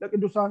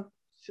ለቅዱሳን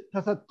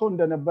ተሰጥቶ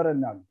እንደነበረ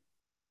እናያለን።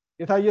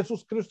 ጌታ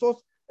ኢየሱስ ክርስቶስ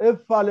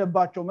እፍ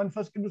አለባቸው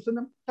መንፈስ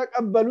ቅዱስንም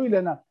ተቀበሉ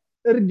ይለናል።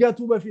 እርገቱ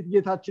በፊት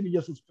ጌታችን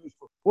ኢየሱስ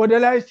ክርስቶስ ወደ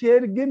ላይ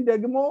ሲሄድ ግን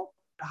ደግሞ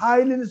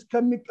ኃይልን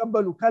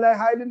እስከሚቀበሉ ከላይ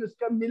ኃይልን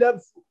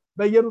እስከሚለብሱ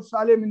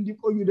በኢየሩሳሌም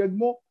እንዲቆዩ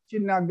ደግሞ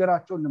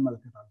ሲናገራቸው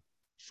እንመለከታለን።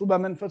 እሱ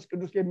በመንፈስ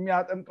ቅዱስ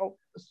የሚያጠምቀው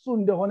እሱ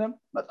እንደሆነ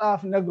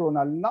መጽሐፍ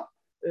ነግሮናልና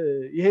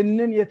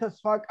ይሄንን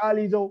የተስፋ ቃል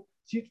ይዘው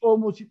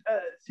ሲጾሙ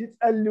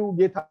ሲጸልዩ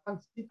ጌታን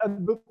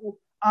ሲጠብቁ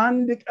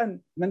አንድ ቀን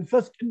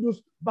መንፈስ ቅዱስ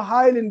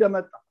በኃይል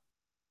እንደመጣ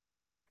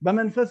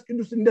በመንፈስ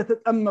ቅዱስ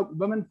እንደተጠመቁ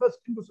በመንፈስ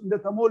ቅዱስ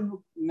እንደተሞሉ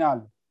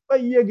እናያለን።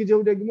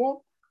 በየጊዜው ደግሞ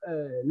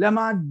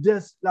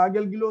ለማደስ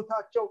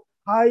ለአገልግሎታቸው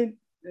ኃይል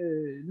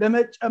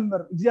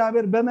ለመጨመር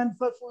እግዚአብሔር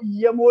በመንፈሱ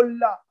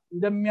እየሞላ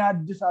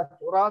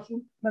እንደሚያድሳቸው ራሱን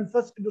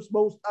መንፈስ ቅዱስ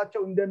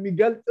በውስጣቸው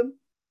እንደሚገልጥም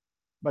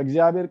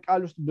በእግዚአብሔር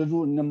ቃል ውስጥ ብዙ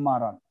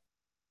እንማራለን።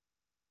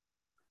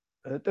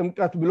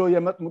 ጥምቀት ብሎ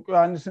የመጥምቁ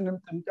ዮሐንስንም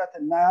ጥምቀት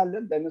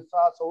እናያለን።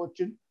 ለንስሐ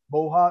ሰዎችን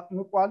በውሃ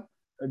አጥምቋል።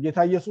 ጌታ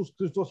ኢየሱስ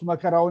ክርስቶስ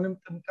መከራውንም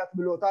ጥምቀት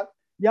ብሎታል።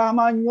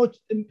 የአማኞች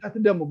ጥምቀት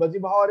ደግሞ በዚህ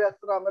በሐዋርያት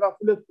ሥራ ምዕራፍ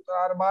 2 ቁጥር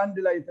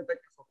 41 ላይ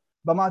የተጠቀሰው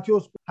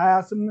በማቴዎስ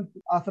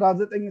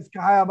 28:19 እስከ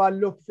 20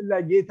 ባለው ክፍል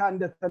ላይ ጌታ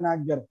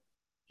እንደተናገረ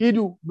ሂዱ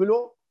ብሎ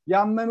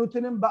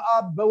ያመኑትንም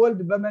በአብ በወልድ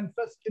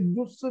በመንፈስ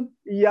ቅዱስ ስም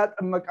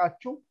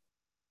እያጠመቃችሁ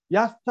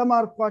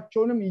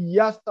ያስተማርኳቸውንም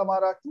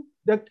እያስተማራችሁ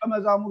ደቀ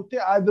መዛሙርቴ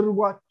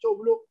አድርጓቸው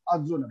ብሎ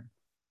አዞ ነበር።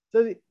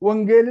 ስለዚህ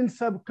ወንጌልን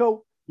ሰብከው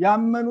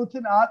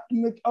ያመኑትን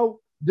አጥምቀው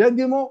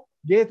ደግሞ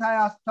ጌታ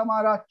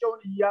ያስተማራቸውን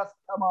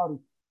እያስተማሩ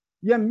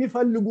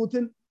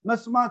የሚፈልጉትን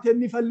መስማት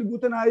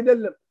የሚፈልጉትን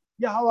አይደለም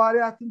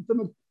የሐዋርያትን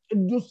ትምህርት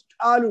ቅዱስ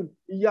ቃሉን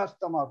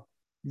እያስተማሩ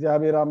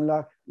እግዚአብሔር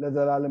አምላክ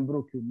ለዘላለም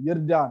ብሩክ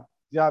ይርዳን።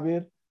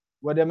 እግዚአብሔር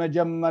ወደ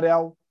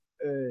መጀመሪያው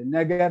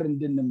ነገር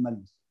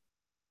እንድንመለስ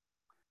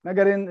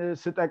ነገርን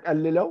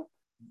ስጠቀልለው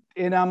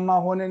ጤናማ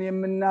ሆነን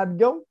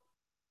የምናድገው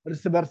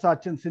እርስ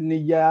በርሳችን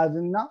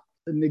ስንያያዝና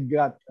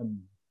ስንጋጠም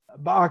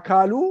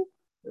በአካሉ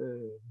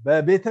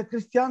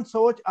በቤተክርስቲያን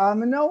ሰዎች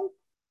አምነው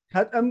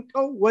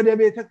ተጠምቀው ወደ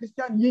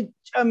ቤተክርስቲያን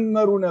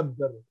ይጨመሩ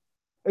ነበር።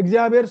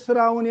 እግዚአብሔር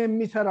ስራውን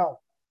የሚሰራው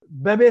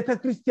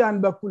በቤተክርስቲያን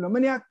በኩል ነው።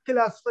 ምን ያክል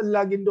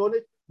አስፈላጊ እንደሆነ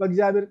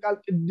በእግዚአብሔር ቃል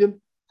ቅድም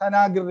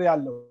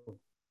ተናግሬያለሁ።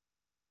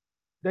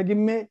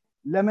 ደግሜ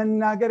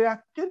ለመናገር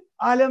ያክል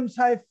ዓለም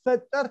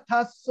ሳይፈጠር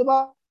ታስባ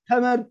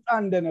ተመርጣ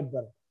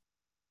እንደነበረ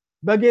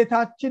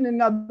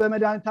በጌታችንና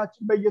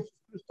በመድኃኒታችን በኢየሱስ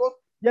ክርስቶስ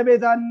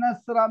የቤዛነት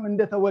ስራም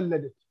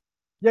እንደተወለደች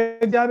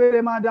የእግዚአብሔር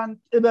የማዳን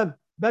ጥበብ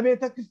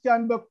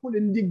በቤተክርስቲያን በኩል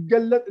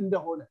እንዲገለጥ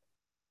እንደሆነ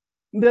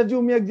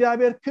እንደዚሁም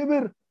የእግዚአብሔር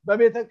ክብር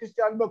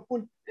በቤተክርስቲያን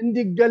በኩል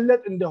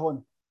እንዲገለጥ እንደሆነ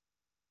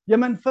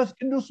የመንፈስ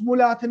ቅዱስ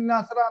ሙላትና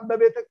ስራ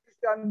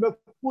በቤተክርስቲያን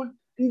በኩል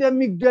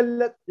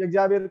እንደሚገለጥ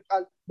የእግዚአብሔር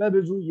ቃል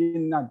በብዙ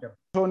ይናገራል።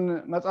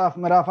 መጽሐፍ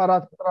ምዕራፍ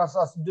 4 ቁጥር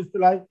 16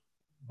 ላይ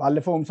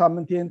ባለፈውም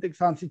ሳምንት ይህን ጥቅስ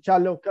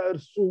አንስቻለሁ።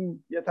 ከእርሱም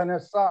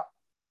የተነሳ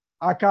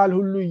አካል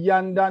ሁሉ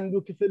እያንዳንዱ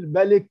ክፍል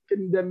በልክ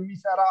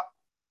እንደሚሰራ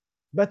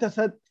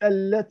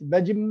በተሰጠለት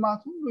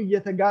በጅማት ሁሉ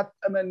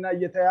እየተጋጠመና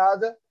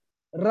እየተያዘ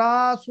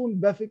ራሱን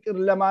በፍቅር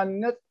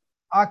ለማነጽ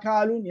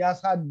አካሉን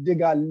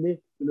ያሳድጋል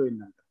ብሎ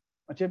ይናገራል።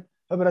 መቼም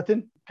ህብረትን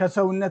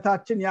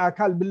ከሰውነታችን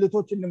የአካል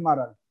ብልቶች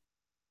እንማራለን።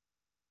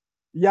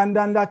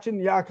 እያንዳንዳችን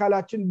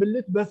የአካላችን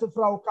ብልት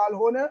በስፍራው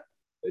ካልሆነ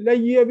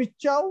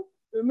ለየብቻው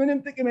ምንም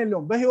ጥቅም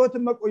የለውም፣ በህይወት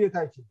መቆየት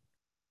አይችልም።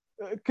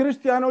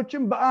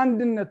 ክርስቲያኖችም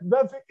በአንድነት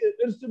በፍቅር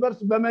እርስ በርስ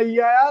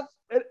በመያያዝ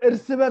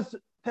እርስ በርስ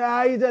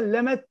ተያይዘን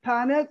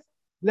ለመታነጽ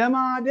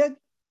ለማደግ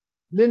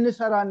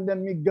ልንሰራ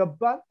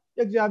እንደሚገባ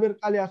የእግዚአብሔር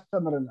ቃል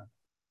ያስተምረናል።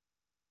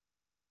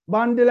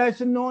 በአንድ ላይ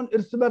ስንሆን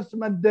እርስ በርስ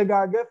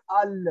መደጋገፍ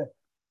አለ።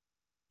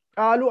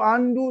 ቃሉ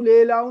አንዱ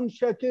ሌላውን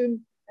ሸክም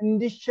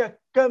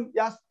እንዲሸከም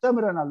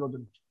ያስተምረናል።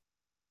 ወገኖች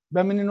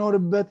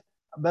በምንኖርበት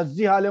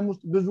በዚህ ዓለም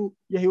ውስጥ ብዙ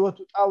የህይወት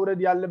ውጣ ውረድ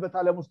ያለበት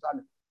ዓለም ውስጥ አለ።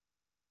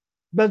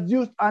 በዚህ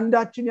ውስጥ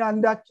አንዳችን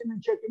የአንዳችንን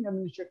ሸክም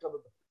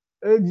የምንሸከምበት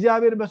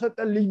እግዚአብሔር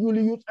በሰጠን ልዩ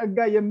ልዩ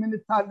ጸጋ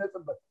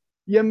የምንታነጽበት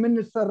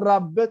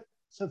የምንሰራበት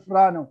ስፍራ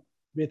ነው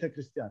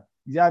ቤተክርስቲያን።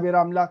 እግዚአብሔር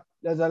አምላክ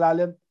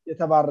ለዘላለም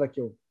የተባረከ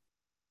ይሁን።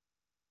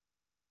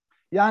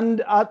 የአንድ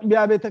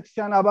አጥቢያ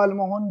ቤተክርስቲያን አባል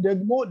መሆን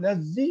ደግሞ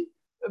ለዚህ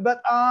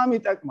በጣም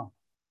ይጠቅማል።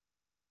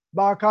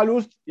 በአካል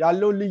ውስጥ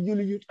ያለው ልዩ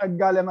ልዩ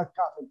ጸጋ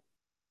ለመካፈል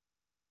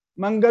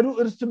መንገዱ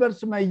እርስ በርስ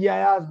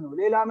መያያዝ ነው፣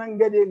 ሌላ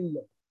መንገድ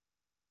የለም።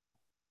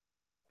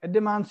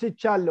 ቅድም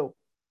አንስቻለሁ።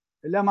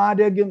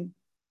 ለማደግም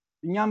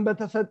እኛም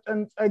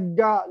በተሰጠን ጸጋ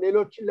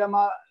ሌሎችን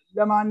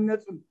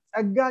ለማነጽም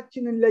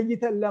ጸጋችንን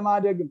ለይተን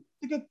ለማደግም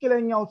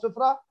ትክክለኛው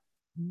ስፍራ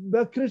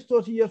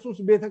በክርስቶስ ኢየሱስ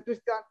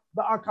ቤተክርስቲያን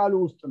በአካሉ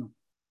ውስጥ ነው።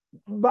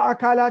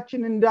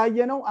 በአካላችን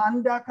እንዳየነው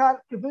አንድ አካል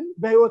ክፍል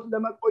በህይወት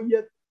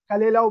ለመቆየት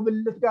ከሌላው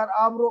ብልት ጋር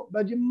አብሮ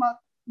በጅማት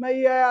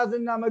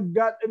መያያዝና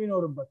መጋጠም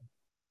ይኖርበታል።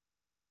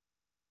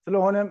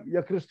 ስለሆነም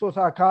የክርስቶስ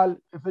አካል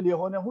ክፍል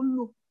የሆነ ሁሉ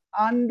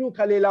አንዱ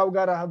ከሌላው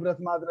ጋር ህብረት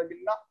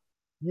ማድረግና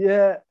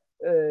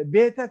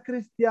የቤተ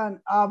ክርስቲያን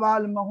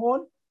አባል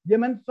መሆን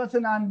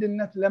የመንፈስን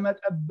አንድነት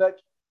ለመጠበቅ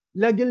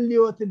ለግል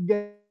ሕይወት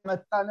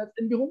መታነጽ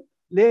እንዲሁም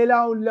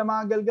ሌላውን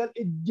ለማገልገል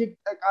እጅግ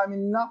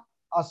ጠቃሚና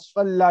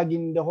አስፈላጊ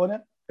እንደሆነ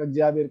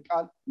ከእግዚአብሔር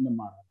ቃል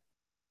እንማራለን።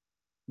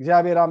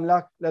 እግዚአብሔር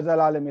አምላክ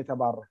ለዘላለም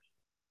የተባረከ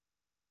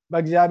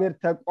በእግዚአብሔር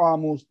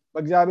ተቋም ውስጥ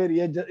በእግዚአብሔር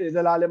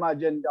የዘላለም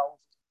አጀንዳ ውስጥ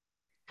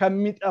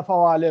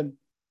ከሚጠፋው ዓለም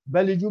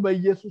በልጁ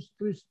በኢየሱስ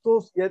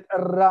ክርስቶስ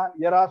የጠራን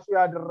የራሱ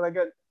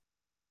ያደረገን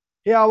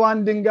ሕያዋን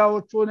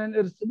ድንጋዮች ሆነን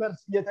እርስ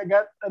በርስ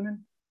እየተጋጠምን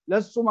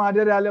ለሱ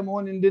ማደሪያ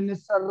ለመሆን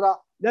እንድንሰራ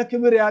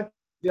ለክብር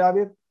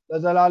እግዚአብሔር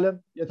ለዘላለም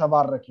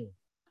የተባረከ ይሁን።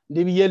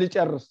 እንዲህ ብዬ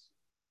ልጨርስ።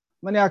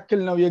 ምን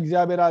ያክል ነው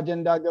የእግዚአብሔር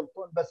አጀንዳ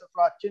ገብቶን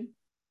በስፍራችን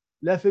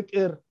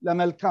ለፍቅር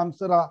ለመልካም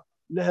ስራ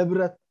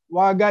ለህብረት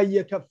ዋጋ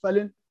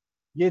እየከፈልን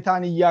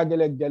ጌታን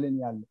እያገለገልን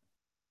ያለ።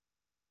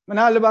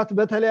 ምናልባት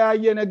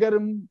በተለያየ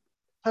ነገርም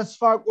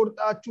ተስፋ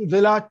ቆርጣችሁ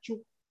ዝላችሁ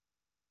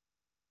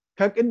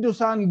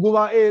ከቅዱሳን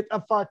ጉባኤ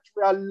ጠፋችሁ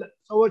ያለ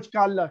ሰዎች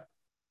ካላችሁ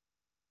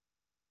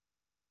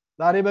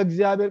ዛሬ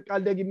በእግዚአብሔር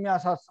ቃል ደግሜ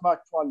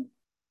አሳስባችኋለሁ።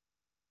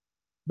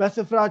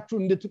 በስፍራችሁ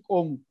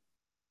እንድትቆሙ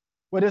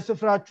ወደ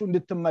ስፍራችሁ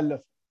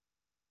እንድትመለሱ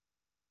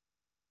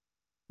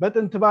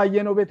በጥንት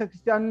ባየነው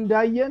ቤተክርስቲያን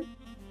እንዳየን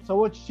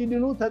ሰዎች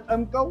ሲድኑ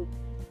ተጠምቀው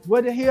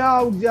ወደ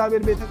ሕያው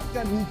እግዚአብሔር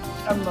ቤተክርስቲያን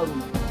ይጨመሩ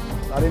ነው።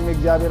 ዛሬም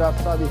እግዚአብሔር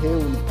ሐሳብ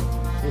ይሄው ነው።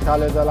 ጌታ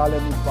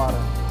ለዘላለም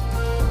ይባረክ።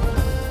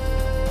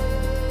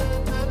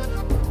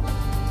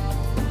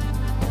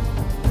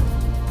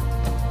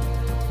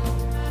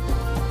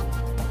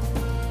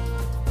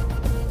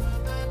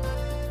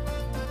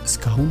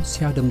 እስካሁን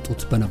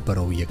ሲያደምጡት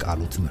በነበረው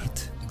የቃሉ ትምህርት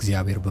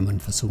እግዚአብሔር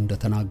በመንፈሱ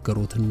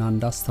እንደተናገሩትና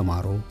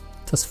እንዳስተማረው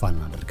ተስፋ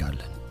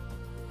እናደርጋለን።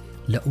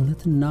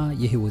 ለእውነትና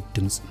የሕይወት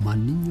ድምጽ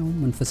ማንኛውም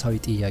መንፈሳዊ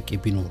ጥያቄ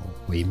ቢኖሩ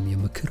ወይም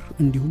የምክር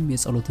እንዲሁም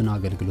የጸሎትን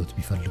አገልግሎት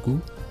ቢፈልጉ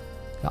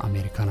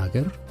ለአሜሪካን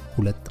ሀገር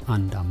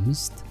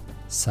 215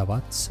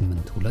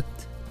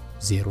 782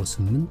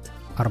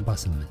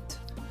 0848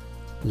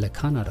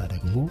 ለካናዳ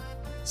ደግሞ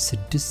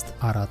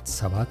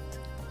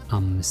 647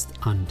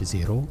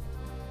 510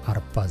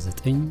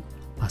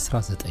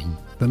 4919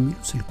 በሚሉ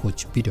ስልኮች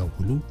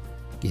ቢደውሉ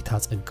ጌታ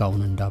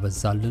ጸጋውን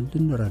እንዳበዛልን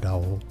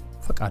ልንረዳው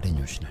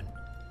ፈቃደኞች ነን።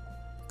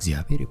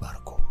 እግዚአብሔር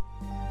ይባርኮ።